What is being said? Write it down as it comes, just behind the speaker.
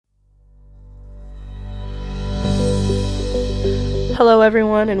Hello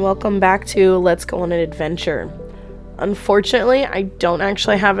everyone, and welcome back to Let's Go on an Adventure. Unfortunately, I don't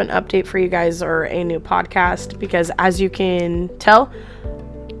actually have an update for you guys or a new podcast because, as you can tell,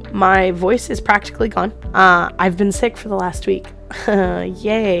 my voice is practically gone. I've been sick for the last week.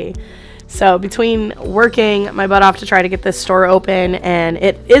 Yay. So between working my butt off to try to get this store open, and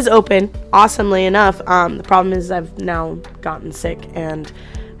it is open, awesomely enough, the problem is I've now gotten sick and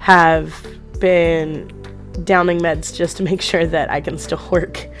have been downing meds just to make sure that I can still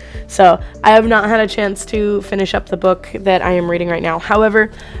work. So I have not had a chance to finish up the book that I am reading right now.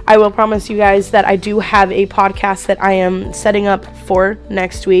 However, I will promise you guys that I do have a podcast that I am setting up for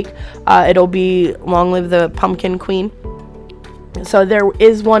next week. It'll be Long Live the Pumpkin Queen. So there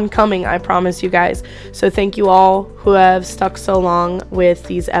is one coming, I promise you guys. So thank you all who have stuck so long with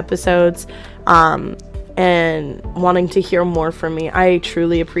these episodes and wanting to hear more from me. I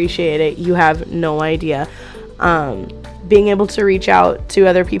truly appreciate it. You have no idea. Being able to reach out to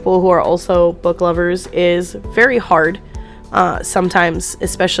other people who are also book lovers is very hard sometimes,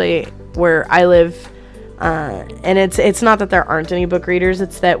 especially where I live. And it's not that there aren't any book readers,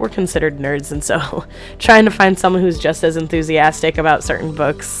 it's that we're considered nerds, and so trying to find someone who's just as enthusiastic about certain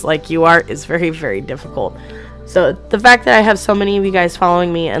books like you are is very, very difficult. So the fact that I have so many of you guys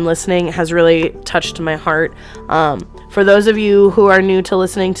following me and listening has really touched my heart. For those of you who are new to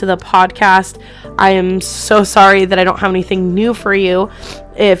listening to the podcast, I am so sorry that I don't have anything new for you.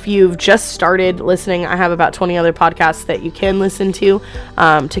 If you've just started listening, I have about 20 other podcasts that you can listen to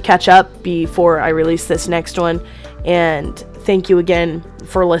catch up before I release this next one. And thank you again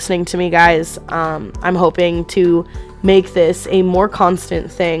for listening to me, guys. I'm hoping to make this a more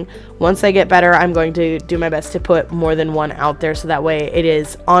constant thing. Once I get better, I'm going to do my best to put more than one out there so that way it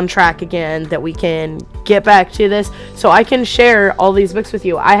is on track again, that we can get back to this so I can share all these books with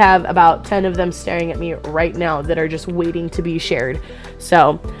you. I have about 10 of them staring at me right now that are just waiting to be shared.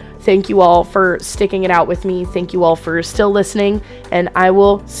 So thank you all for sticking it out with me. Thank you all for still listening, and I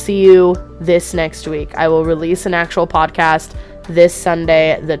will see you this next week. I will release an actual podcast this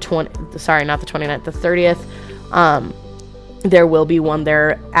Sunday, the 30th. There will be one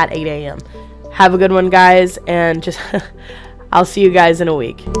there at 8 a.m. Have a good one, guys, and just I'll see you guys in a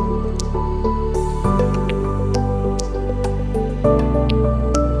week.